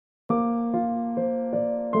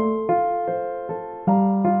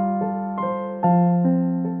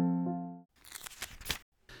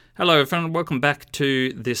Hello everyone, welcome back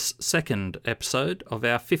to this second episode of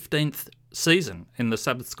our 15th season in the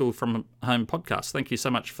Sabbath School from Home podcast. Thank you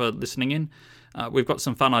so much for listening in. We've got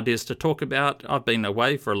some fun ideas to talk about. I've been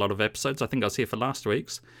away for a lot of episodes. I think I was here for last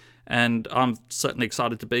week's. And I'm certainly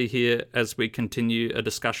excited to be here as we continue a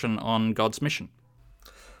discussion on God's mission.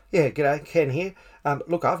 Yeah, g'day, Ken here.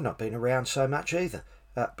 Look, I've not been around so much either.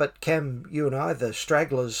 But Cam, you and I, the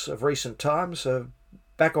stragglers of recent times, are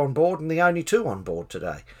back on board and the only two on board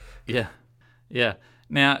today. Yeah.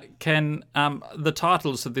 Now, Ken, the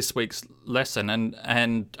titles of this week's lesson,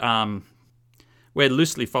 and we're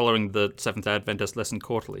loosely following the Seventh-day Adventist lesson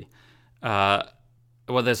quarterly.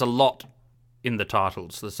 There's a lot in the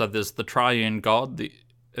titles. So there's the triune God,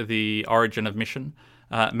 the origin of mission,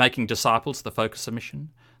 making disciples, the focus of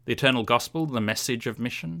mission, the eternal gospel, the message of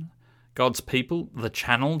mission, God's people, the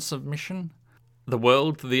channels of mission, the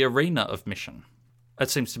world, the arena of mission. It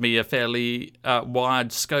seems to me a fairly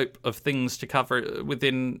wide scope of things to cover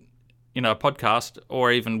within, a podcast,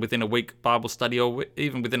 or even within a week Bible study, or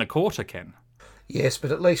even within a quarter, Ken. Yes,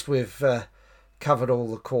 but at least we've covered all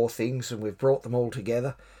the core things and we've brought them all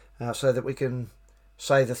together so that we can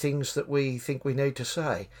say the things that we think we need to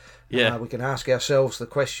say. Yeah. We can ask ourselves the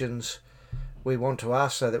questions we want to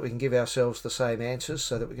ask so that we can give ourselves the same answers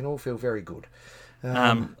so that we can all feel very good.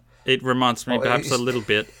 It reminds me perhaps a little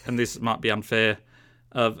bit, and this might be unfair,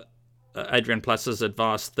 of Adrian Plass's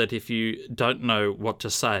advice that if you don't know what to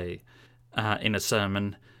say in a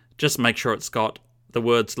sermon, just make sure it's got the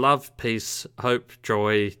words love, peace, hope,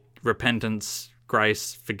 joy, repentance,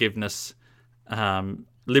 grace, forgiveness,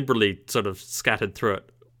 liberally sort of scattered through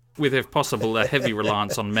it, with, if possible, a heavy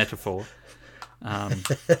reliance on metaphor. And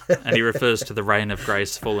he refers to the rain of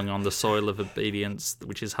grace falling on the soil of obedience,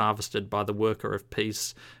 which is harvested by the worker of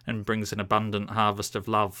peace and brings an abundant harvest of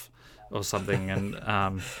love, or something.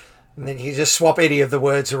 And then you just swap any of the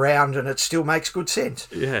words around and it still makes good sense.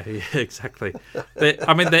 Yeah, exactly.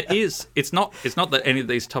 It's not that any of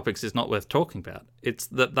these topics is not worth talking about. It's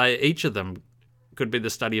that each of them could be the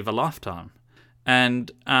study of a lifetime.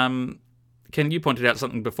 And Ken, you pointed out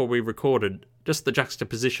something before we recorded, just the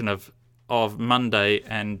juxtaposition of Monday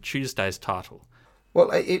and Tuesday's title.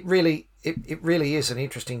 Well, it really is an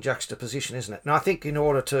interesting juxtaposition, isn't it? And I think in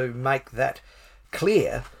order to make that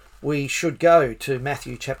clear, we should go to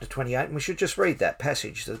Matthew chapter 28 and we should just read that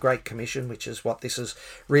passage, the Great Commission, which is what this is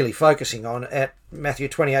really focusing on, at Matthew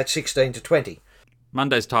 28, 16 to 20.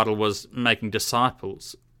 Monday's title was Making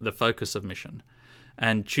Disciples, the focus of mission.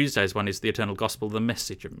 And Tuesday's one is the eternal gospel, the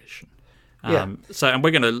message of mission. And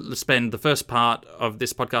we're going to spend the first part of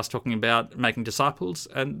this podcast talking about making disciples,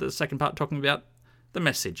 and the second part talking about the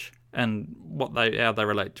message and how they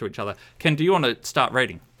relate to each other. Ken, do you want to start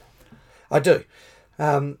reading? I do.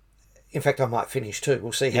 In fact, I might finish too.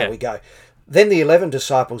 We'll see how we go. Then the 11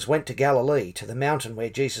 disciples went to Galilee, to the mountain where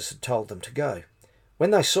Jesus had told them to go.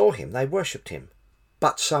 When they saw him, they worshipped him,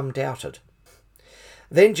 but some doubted.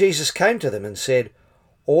 Then Jesus came to them and said,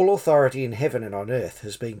 "All authority in heaven and on earth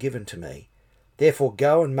has been given to me. Therefore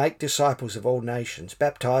go and make disciples of all nations,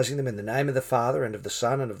 baptizing them in the name of the Father and of the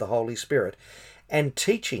Son and of the Holy Spirit, and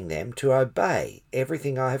teaching them to obey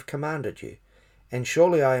everything I have commanded you. And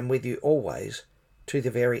surely I am with you always, to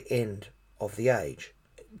the very end of the age."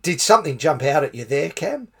 Did something jump out at you there,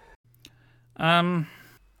 Cam?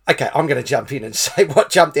 Okay, I'm going to jump in and say what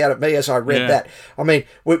jumped out at me as I read that. I mean,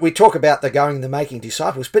 we talk about the making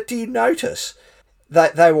disciples, but do you notice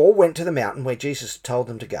that they all went to the mountain where Jesus told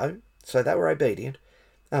them to go? So they were obedient.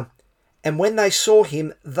 And when they saw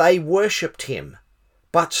him, they worshipped him,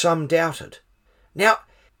 but some doubted. Now,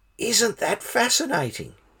 isn't that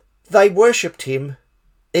fascinating? They worshipped him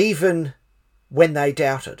even when they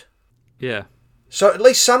doubted. Yeah. So at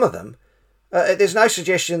least some of them, there's no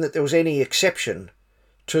suggestion that there was any exception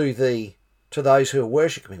to those who were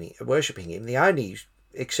worshipping him. The only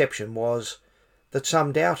exception was that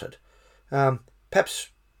some doubted. Perhaps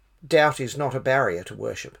doubt is not a barrier to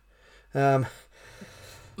worship. That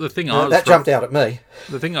jumped out at me.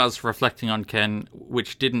 The thing I was reflecting on, Ken,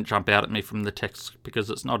 which didn't jump out at me from the text because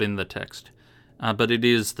it's not in the text, but it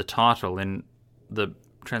is the title in the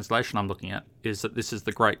translation I'm looking at, is that this is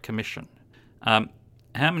the Great Commission. How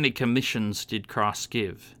many commissions did Christ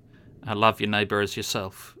give? Love your neighbour as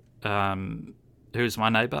yourself. Who's my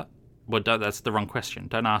neighbour? Well, that's the wrong question.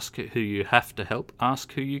 Don't ask who you have to help.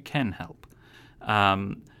 Ask who you can help.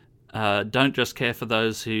 Don't just care for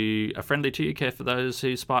those who are friendly to you, care for those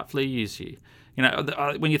who spitefully use you.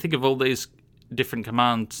 When you think of all these different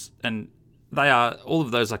commands, and all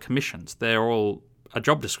of those are commissions. They're all a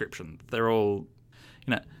job description. They're all,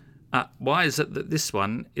 why is it that this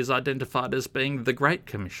one is identified as being the Great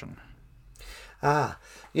Commission?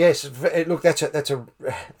 Yes. Look, that's a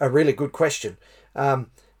really good question.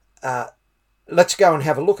 Let's go and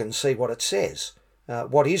have a look and see what it says.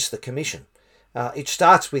 What is the commission? It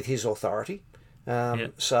starts with his authority.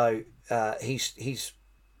 So he's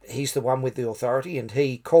the one with the authority, and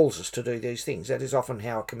he calls us to do these things. That is often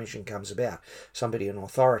how a commission comes about. Somebody in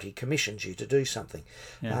authority commissions you to do something.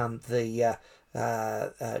 The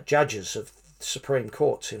judges of Supreme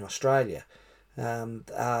Courts in Australia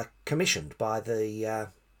are commissioned by the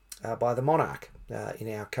monarch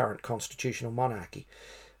in our current constitutional monarchy.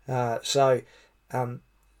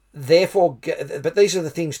 Therefore, but these are the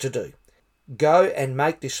things to do. Go and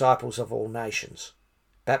make disciples of all nations,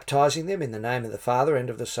 baptizing them in the name of the Father and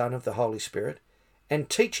of the Son and of the Holy Spirit, and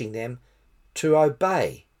teaching them to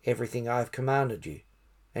obey everything I have commanded you.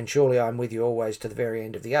 And surely I am with you always to the very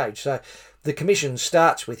end of the age. So the commission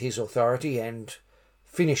starts with his authority and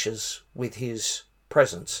finishes with his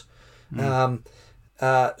presence. So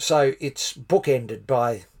it's bookended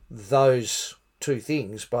by those two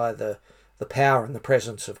things, by the power and the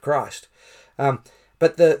presence of Christ.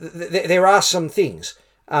 But there are some things.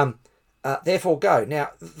 Therefore go. Now,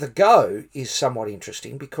 the go is somewhat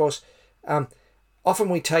interesting because often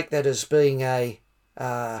we take that as being a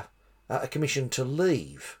commission to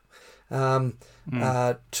leave, to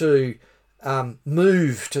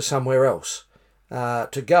move to somewhere else,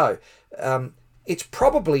 to go. It's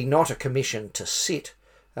probably not a commission to sit,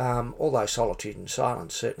 although solitude and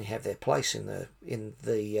silence certainly have their place in the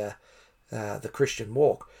Christian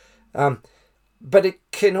walk. But it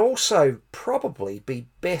can also probably be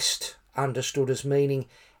best understood as meaning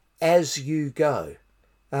as you go.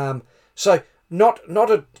 So not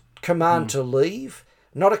a command to leave,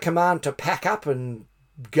 not a command to pack up and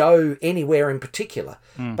go anywhere in particular,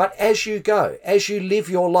 but as you go, as you live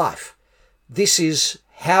your life. This is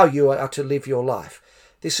how you are to live your life.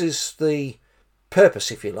 This is the purpose,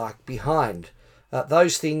 if you like, behind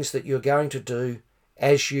those things that you're going to do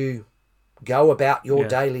as you go about your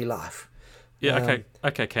daily life. Yeah,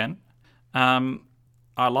 okay, Ken.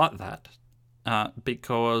 I like that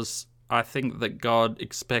because I think that God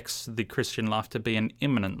expects the Christian life to be an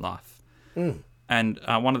imminent life. And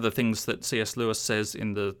one of the things that C.S. Lewis says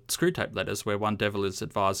in the Screwtape Letters, where one devil is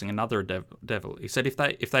advising another devil, he said,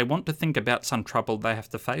 if they want to think about some trouble they have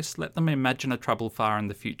to face, let them imagine a trouble far in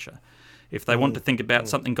the future. If they want to think about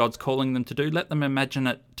something God's calling them to do, let them imagine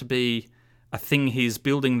it to be a thing he's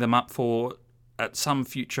building them up for at some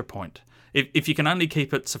future point. If you can only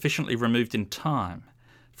keep it sufficiently removed in time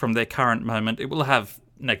from their current moment, it will have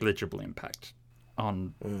negligible impact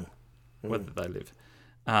on whether they live.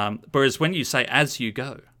 Whereas when you say as you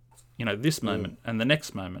go, this moment and the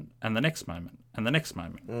next moment and the next moment and the next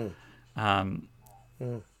moment.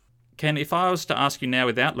 Ken, if I was to ask you now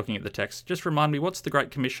without looking at the text, just remind me, what's the Great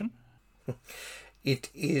Commission? It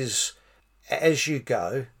is as you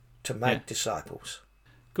go to make disciples.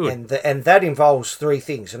 Good. And that involves three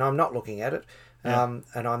things, and I'm not looking at it, and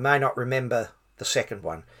I may not remember the second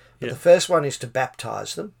one. But the first one is to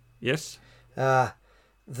baptise them. Yes. And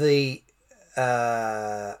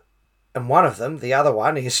one of them, another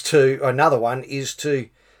one is to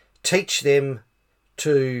teach them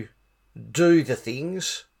to do the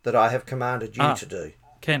things that I have commanded you to do.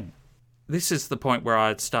 Ken, this is the point where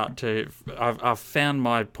I've found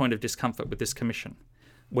my point of discomfort with this commission.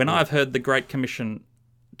 When I've heard the Great Commission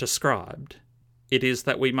described, it is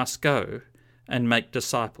that we must go and make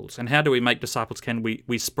disciples. And how do we make disciples, Ken?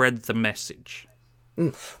 We spread the message.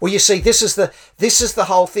 Well, you see, this is the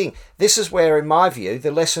whole thing. This is where, in my view,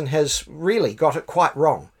 the lesson has really got it quite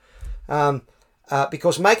wrong.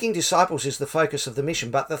 Because making disciples is the focus of the mission,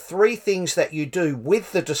 but the three things that you do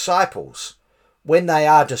with the disciples when they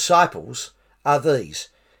are disciples are these.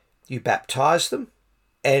 You baptise them,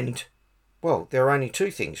 and, well, there are only two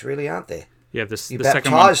things, really, aren't there? Yeah, the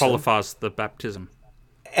second one qualifies the baptism.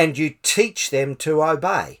 And you teach them to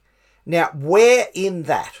obey. Now, where in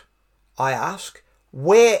that, I ask,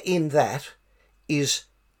 where in that is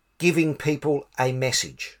giving people a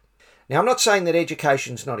message? Now, I'm not saying that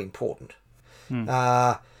education's not important,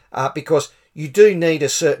 because you do need a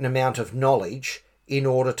certain amount of knowledge in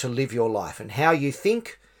order to live your life, and how you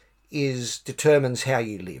think determines how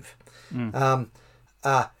you live.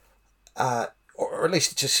 Or at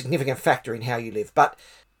least it's a significant factor in how you live. But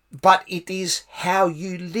it is how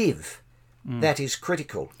you live that is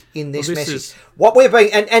critical in this message. What we're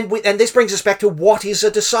being, and this brings us back to what is a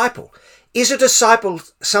disciple. Is a disciple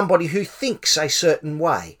somebody who thinks a certain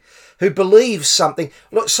way, who believes something?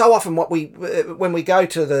 Look, so often when we go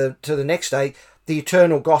to the next day, the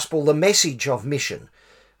eternal gospel, the message of mission,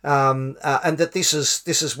 and that this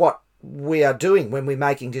is what we are doing when we're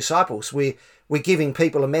making disciples. We're we're giving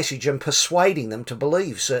people a message and persuading them to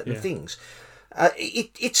believe certain things.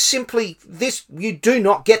 It's simply this. You do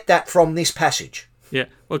not get that from this passage. Yeah.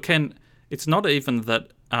 Well, Ken, it's not even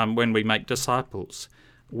that when we make disciples,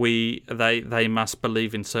 they must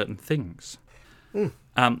believe in certain things.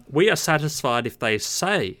 We are satisfied if they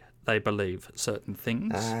say they believe certain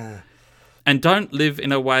things and don't live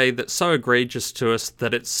in a way that's so egregious to us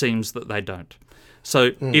that it seems that they don't.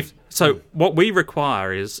 So what we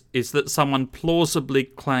require is that someone plausibly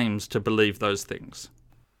claims to believe those things.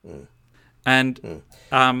 And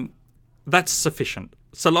that's sufficient.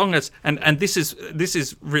 So long as and this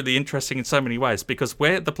is really interesting in so many ways, because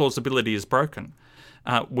where the plausibility is broken,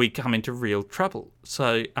 we come into real trouble.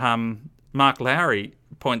 So Mark Lowry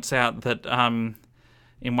points out that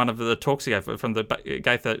in one of the talks he gave from the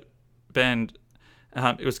Gaither band,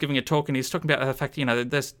 it was giving a talk, and he's talking about the fact,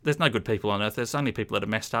 there's no good people on earth. There's only people that are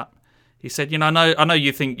messed up. He said, I know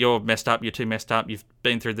you think you're messed up, you're too messed up, you've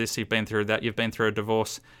been through this, you've been through that, you've been through a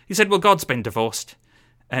divorce. He said, well, God's been divorced.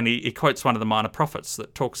 And he quotes one of the minor prophets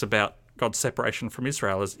that talks about God's separation from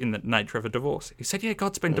Israel as in the nature of a divorce. He said, yeah,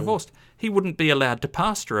 God's been divorced. He wouldn't be allowed to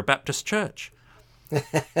pastor a Baptist church. But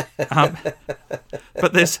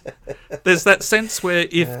there's that sense where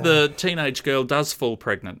if the teenage girl does fall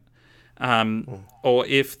pregnant, or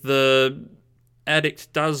if the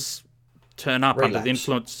addict does turn up under the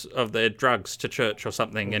influence of their drugs to church or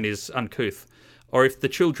something and is uncouth, or if the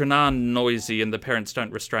children are noisy and the parents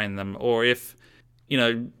don't restrain them, or if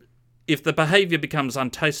the behaviour becomes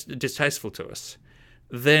distasteful to us,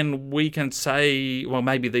 then we can say, well,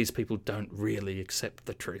 maybe these people don't really accept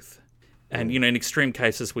the truth. And, in extreme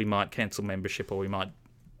cases, we might cancel membership, or we might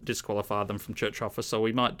disqualify them from church office, or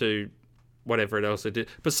we might do whatever else they do.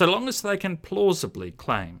 But so long as they can plausibly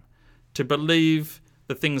claim to believe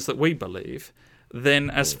the things that we believe, then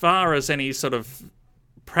as far as any sort of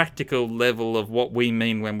practical level of what we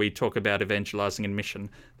mean when we talk about evangelising and mission,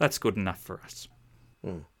 that's good enough for us.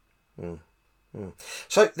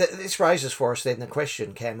 So this raises for us then the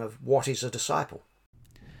question, Cam, of what is a disciple?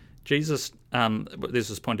 Jesus, this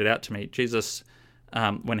was pointed out to me, Jesus,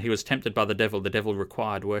 when he was tempted by the devil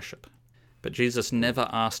required worship. But Jesus never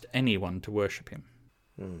asked anyone to worship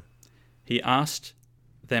him. He asked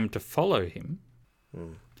them to follow him.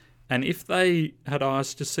 And if they had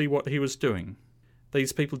eyes to see what he was doing,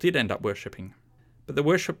 these people did end up worshipping. But the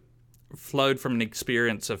worship flowed from an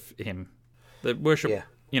experience of him. The worship,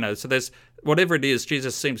 so there's, whatever it is,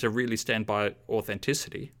 Jesus seems to really stand by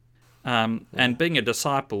authenticity. And being a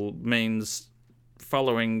disciple means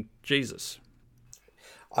following Jesus.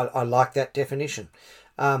 I like that definition.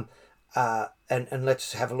 And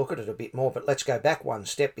let's have a look at it a bit more, but let's go back one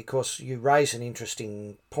step, because you raise an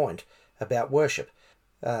interesting point about worship.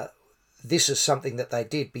 This is something that they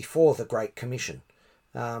did before the Great Commission.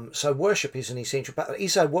 So worship is an essential part.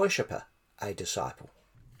 Is a worshipper a disciple?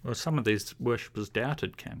 Well, some of these worshippers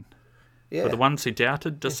doubted, Ken. Yeah. Were the ones who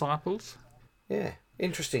doubted disciples? Yeah.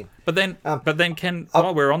 Interesting. But then, Ken,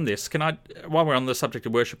 while we're on this, while we're on the subject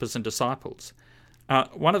of worshippers and disciples,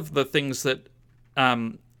 one of the things that,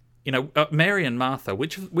 Mary and Martha,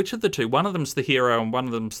 which of the two? One of them's the hero, and one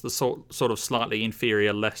of them's the sort of slightly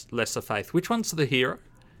inferior, lesser faith. Which one's the hero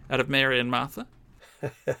out of Mary and Martha?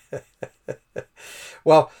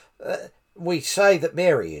 Well, we say that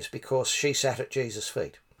Mary is, because she sat at Jesus'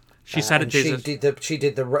 feet. She sat at Jesus. She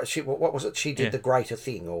did the greater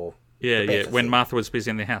thing, or. Yeah, when Martha was busy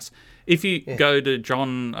in the house. If you go to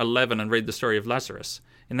John 11 and read the story of Lazarus,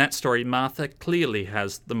 in that story, Martha clearly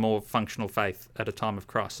has the more functional faith at a time of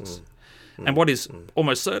crisis. And what is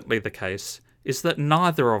almost certainly the case is that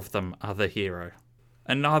neither of them are the hero,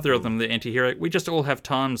 and neither of them the anti-hero. We just all have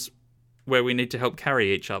times where we need to help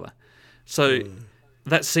carry each other. So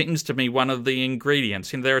that seems to me one of the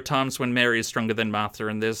ingredients. There are times when Mary is stronger than Martha,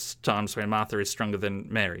 and there's times when Martha is stronger than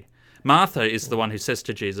Mary. Martha is the one who says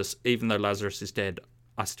to Jesus, even though Lazarus is dead,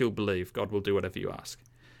 I still believe God will do whatever you ask.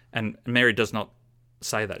 And Mary does not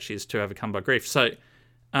say that. She is too overcome by grief. So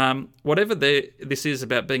whatever this is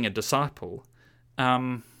about being a disciple,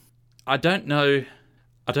 I don't know.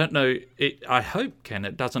 I hope, Ken,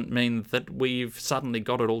 it doesn't mean that we've suddenly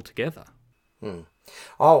got it all together.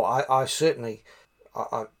 Oh, I certainly...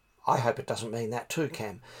 I hope it doesn't mean that too,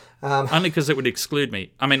 Cam. Only because it would exclude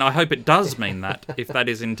me. I mean, I hope it does mean that, if that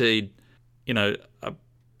is indeed, a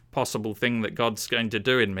possible thing that God's going to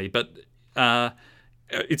do in me. But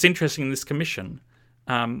it's interesting in this commission.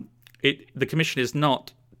 The commission is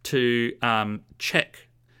not to check.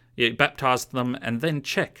 You baptise them and then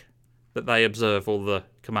check that they observe all the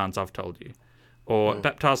commands I've told you. Or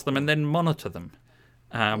baptise them and then monitor them.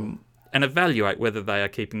 And evaluate whether they are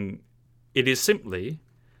keeping... It is simply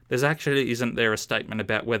there's actually isn't there a statement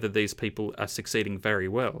about whether these people are succeeding very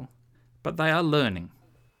well, but they are learning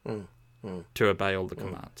to obey all the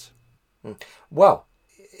commands. Well,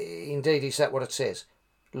 indeed, is that what it says?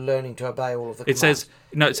 Learning to obey all of the commands.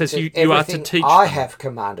 It says you are to teach I them. have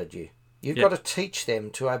commanded you. You've got to teach them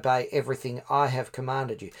to obey everything I have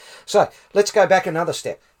commanded you. So let's go back another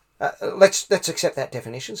step. Let's accept that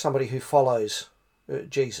definition. Somebody who follows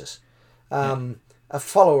Jesus, a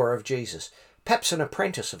follower of Jesus, perhaps an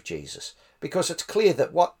apprentice of Jesus, because it's clear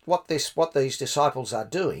that what these disciples are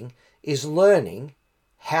doing is learning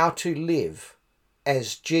how to live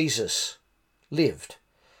as Jesus lived.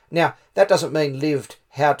 Now, that doesn't mean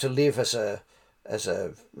how to live as a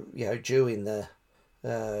Jew in the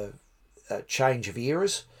change of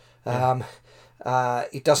eras.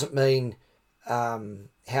 It doesn't mean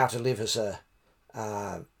how to live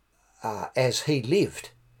as he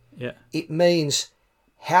lived. Yeah. It means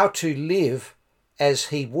how to live as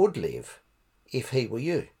he would live if he were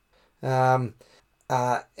you. But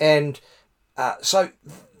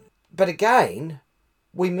again,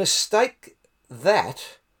 we mistake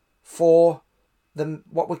that for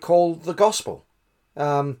what we call the gospel.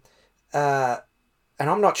 And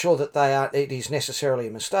I'm not sure that it is necessarily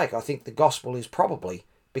a mistake. I think the gospel is probably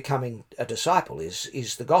becoming a disciple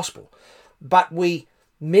is the gospel. But we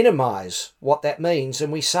minimise what that means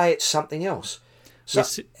and we say it's something else. So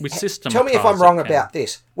we systematise. Tell me if I'm wrong about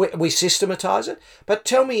this. We systematise it, but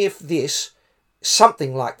tell me if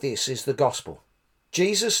something like this is the gospel.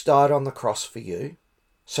 Jesus died on the cross for you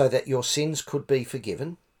so that your sins could be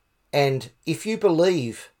forgiven. And if you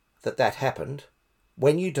believe that happened,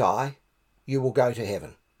 when you die, you will go to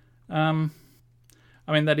heaven.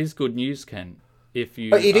 That is good news, Ken. It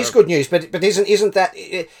is good news, but isn't that?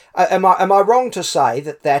 Am I wrong to say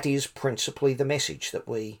that is principally the message that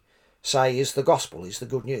we say is the gospel, is the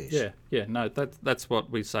good news? Yeah. No, that's what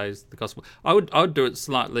we say is the gospel. I would do it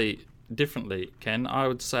slightly differently, Ken. I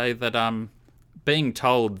would say that being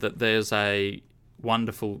told that there's a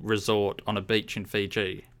wonderful resort on a beach in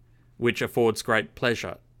Fiji, which affords great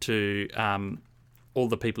pleasure to all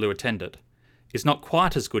the people who attend it, is not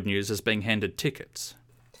quite as good news as being handed tickets.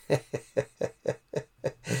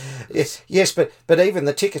 yes, but even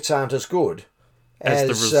the tickets aren't as good as the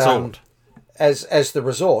resort. As the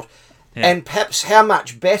resort, and perhaps how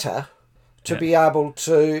much better to be able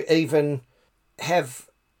to even have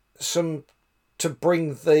to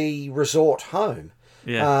bring the resort home.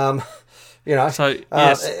 Yeah. So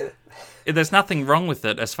yes, there's nothing wrong with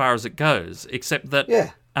it as far as it goes, except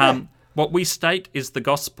that what we state is the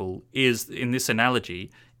gospel is, in this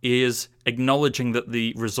analogy, is acknowledging that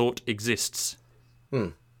the resort exists.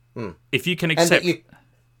 If you can accept... And that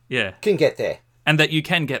you can get there. And that you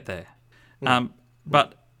can get there.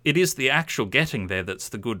 But it is the actual getting there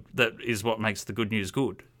that is what makes the good news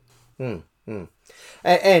good.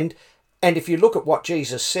 And if you look at what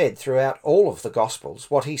Jesus said throughout all of the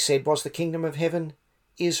Gospels, what he said was the kingdom of heaven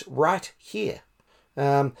is right here.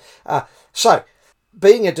 So,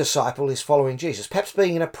 being a disciple is following Jesus, perhaps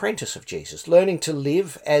being an apprentice of Jesus, learning to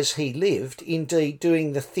live as he lived, indeed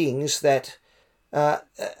doing the things that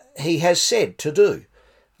he has said to do.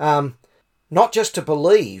 Not just to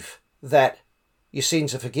believe that your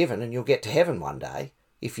sins are forgiven and you'll get to heaven one day,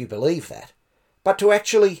 if you believe that, but to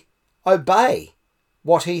actually obey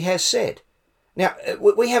what he has said. Now,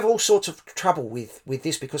 we have all sorts of trouble with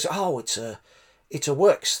this because, it's a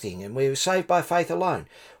works thing and we're saved by faith alone.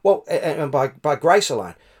 Well, and by grace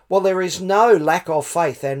alone. Well, there is no lack of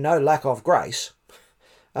faith and no lack of grace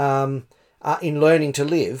in learning to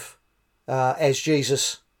live as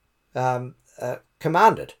Jesus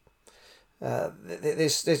commanded.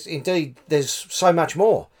 There's so much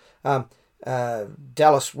more.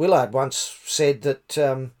 Dallas Willard once said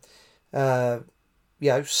that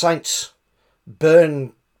saints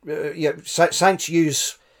saints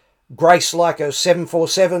use grace like a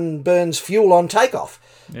 747 burns fuel on takeoff.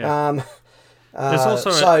 Yeah. There's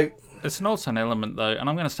also it's also an element, though, and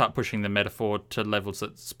I'm going to start pushing the metaphor to levels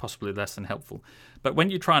that's possibly less than helpful. But when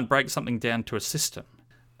you try and break something down to a system,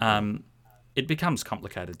 it becomes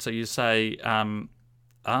complicated. So you say,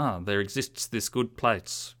 there exists this good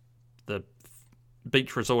place, the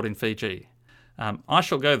beach resort in Fiji. I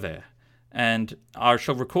shall go there, and I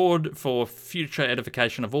shall record for future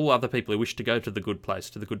edification of all other people who wish to go to the good place,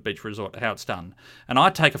 to the good beach resort, how it's done. And I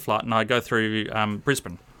take a flight and I go through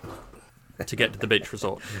Brisbane to get to the beach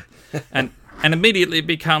resort. And immediately it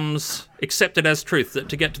becomes accepted as truth that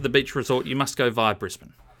to get to the beach resort, you must go via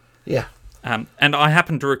Brisbane. Yeah. And I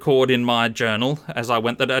happened to record in my journal as I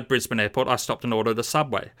went that at Brisbane Airport, I stopped and ordered a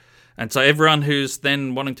Subway. And so everyone who's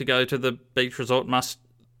then wanting to go to the beach resort must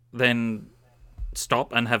then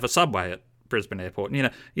stop and have a subway at Brisbane Airport.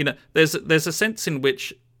 There's a sense in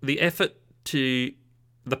which the effort to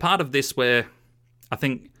the part of this where I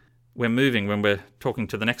think we're moving when we're talking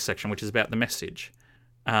to the next section, which is about the message.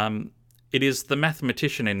 It is the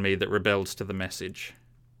mathematician in me that rebels to the message,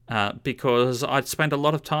 because I'd spent a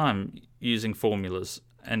lot of time using formulas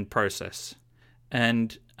and process,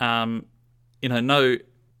 and no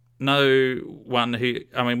one who,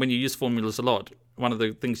 when you use formulas a lot, one of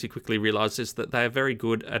the things you quickly realise is that they are very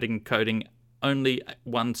good at encoding only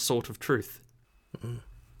one sort of truth.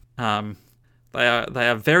 Mm. They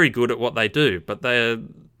are very good at what they do, but very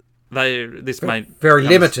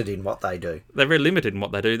limited in what they do. They're very limited in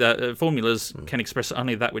what they do. The formulas can express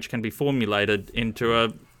only that which can be formulated into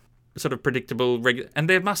a sort of predictable, and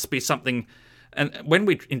there must be something. And when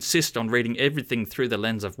we insist on reading everything through the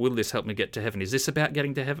lens of, will this help me get to heaven? Is this about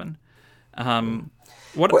getting to heaven?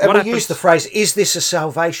 We use the phrase, is this a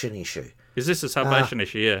salvation issue? Is this a salvation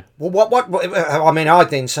issue? Yeah. Well, I'd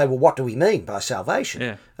then say, well, what do we mean by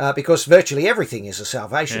salvation? Yeah. Because virtually everything is a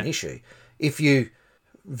salvation issue if you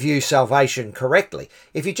view salvation correctly.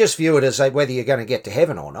 If you just view it as whether you're going to get to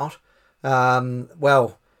heaven or not,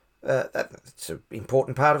 that's an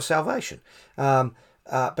important part of salvation.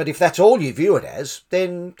 But if that's all you view it as,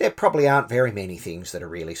 then there probably aren't very many things that are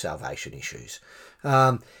really salvation issues.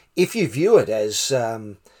 If you view it as,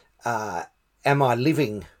 am I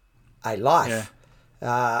living a life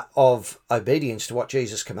of obedience to what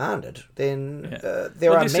Jesus commanded, then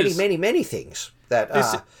there are many things that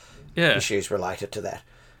are issues related to that.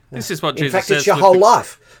 This is what Jesus says. In fact, it's your whole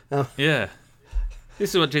life.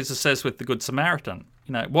 This is what Jesus says with the Good Samaritan.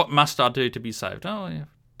 What must I do to be saved? Oh, yeah.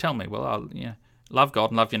 Tell me. Well, I'll love God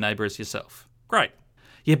and love your neighbour as yourself. Great.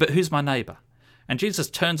 Yeah, but who's my neighbour? And Jesus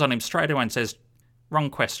turns on him straight away and says, wrong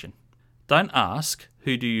question. Don't ask,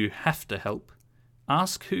 who do you have to help?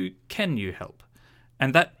 Ask, who can you help?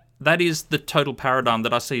 And that is the total paradigm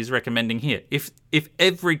that I see he's recommending here. If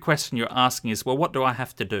every question you're asking is, well, what do I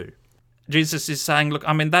have to do? Jesus is saying, look,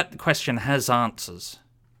 that question has answers.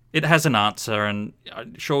 It has an answer, and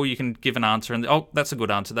sure, you can give an answer, and that's a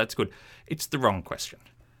good answer, that's good. It's the wrong question.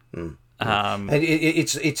 And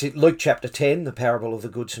it's Luke chapter 10, the parable of the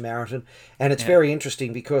Good Samaritan, and it's very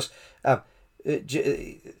interesting because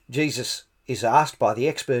Jesus is asked by the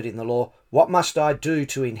expert in the law, what must I do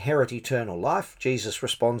to inherit eternal life? Jesus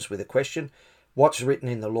responds with a question, what's written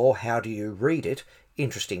in the law, how do you read it?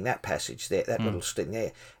 Interesting, that passage there, that little thing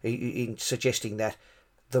there, in suggesting that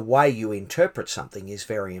the way you interpret something is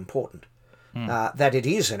very important. That it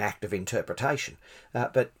is an act of interpretation.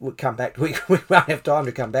 But we'll come back. We won't have time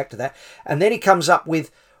to come back to that. And then he comes up with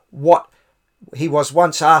what he was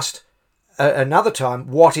once asked another time,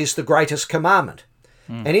 what is the greatest commandment?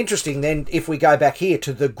 And interesting then, if we go back here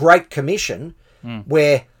to the Great Commission,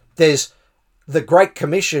 where there's the Great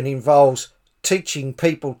Commission involves teaching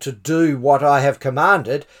people to do what I have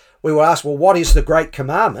commanded, we will ask, well, what is the Great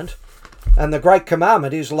Commandment? And the Great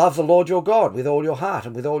Commandment is love the Lord your God with all your heart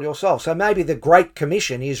and with all your soul. So maybe the Great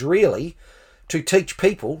Commission is really to teach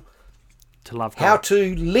people to love God. How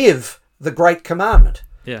to live the Great Commandment.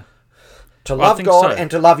 Yeah. To love God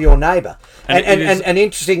and to love your neighbour. And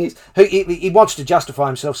interesting is, he wants to justify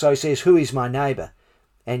himself, so he says, who is my neighbour?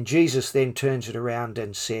 And Jesus then turns it around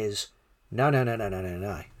and says, no.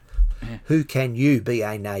 Yeah. Who can you be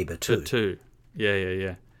a neighbour to?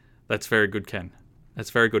 Yeah. That's very good, Ken. That's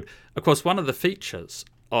very good. Of course, one of the features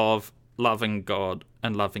of loving God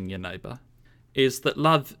and loving your neighbour is that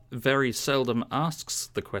love very seldom asks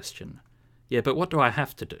the question, yeah, but what do I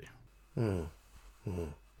have to do?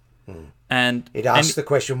 And it asks the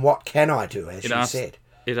question, what can I do, as you said?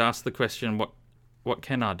 It asks the question, what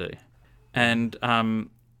can I do? And,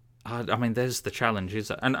 there's the challenge, is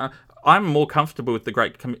it? And I'm more comfortable with the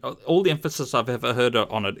Great Commission. All the emphasis I've ever heard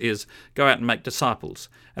on it is go out and make disciples.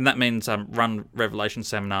 And that means run Revelation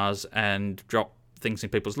seminars and drop things in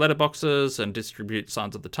people's letterboxes and distribute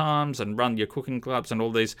Signs of the Times and run your cooking clubs and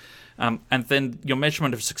all these. And then your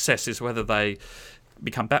measurement of success is whether they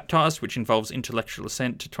become baptised, which involves intellectual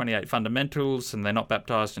assent to 28 fundamentals, and they're not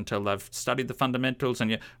baptised until they've studied the fundamentals.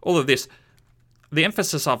 And all of this. The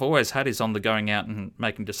emphasis I've always had is on the going out and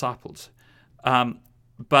making disciples.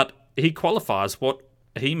 But he qualifies what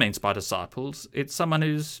he means by disciples. It's someone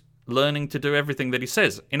who's learning to do everything that he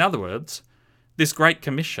says. In other words, this Great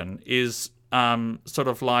Commission is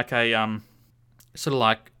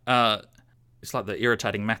it's like the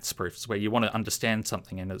irritating maths proofs where you want to understand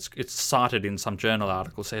something and it's cited in some journal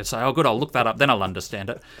article. So you say, oh, good, I'll look that up, then I'll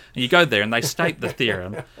understand it. And you go there and they state the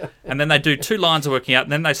theorem, and then they do 2 lines of working out,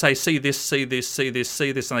 and then they say, see this, see this, see this,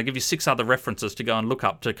 see this, and they give you 6 other references to go and look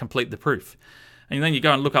up to complete the proof. And then you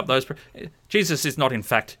go and look up those. Jesus is not, in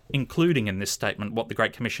fact, including in this statement what the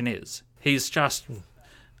Great Commission is. He's just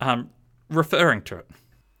referring to it.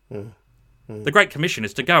 The Great Commission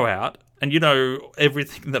is to go out, and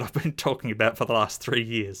everything that I've been talking about for the last 3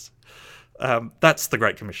 years. That's the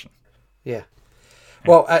Great Commission. Yeah.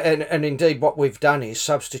 Well, and indeed what we've done is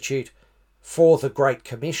substitute for the Great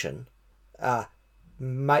Commission.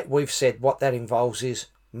 We've said what that involves is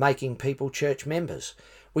making people church members,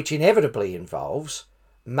 which inevitably involves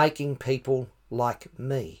making people like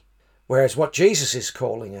me. Whereas what Jesus is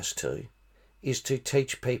calling us to is to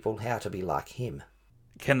teach people how to be like him.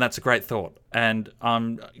 Ken, that's a great thought. And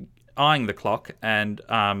I'm eyeing the clock, and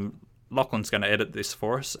Lachlan's going to edit this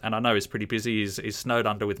for us, and I know he's pretty busy. He's snowed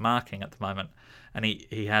under with marking at the moment, and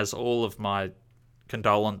he has all of my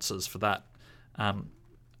condolences for that.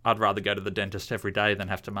 I'd rather go to the dentist every day than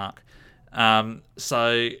have to mark.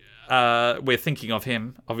 So we're thinking of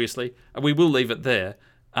him, obviously. We will leave it there.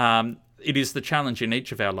 It is the challenge in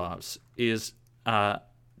each of our lives is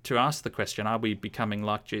to ask the question, are we becoming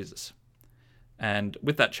like Jesus? And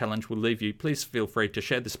with that challenge, we'll leave you. Please feel free to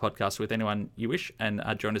share this podcast with anyone you wish, and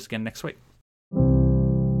join us again next week.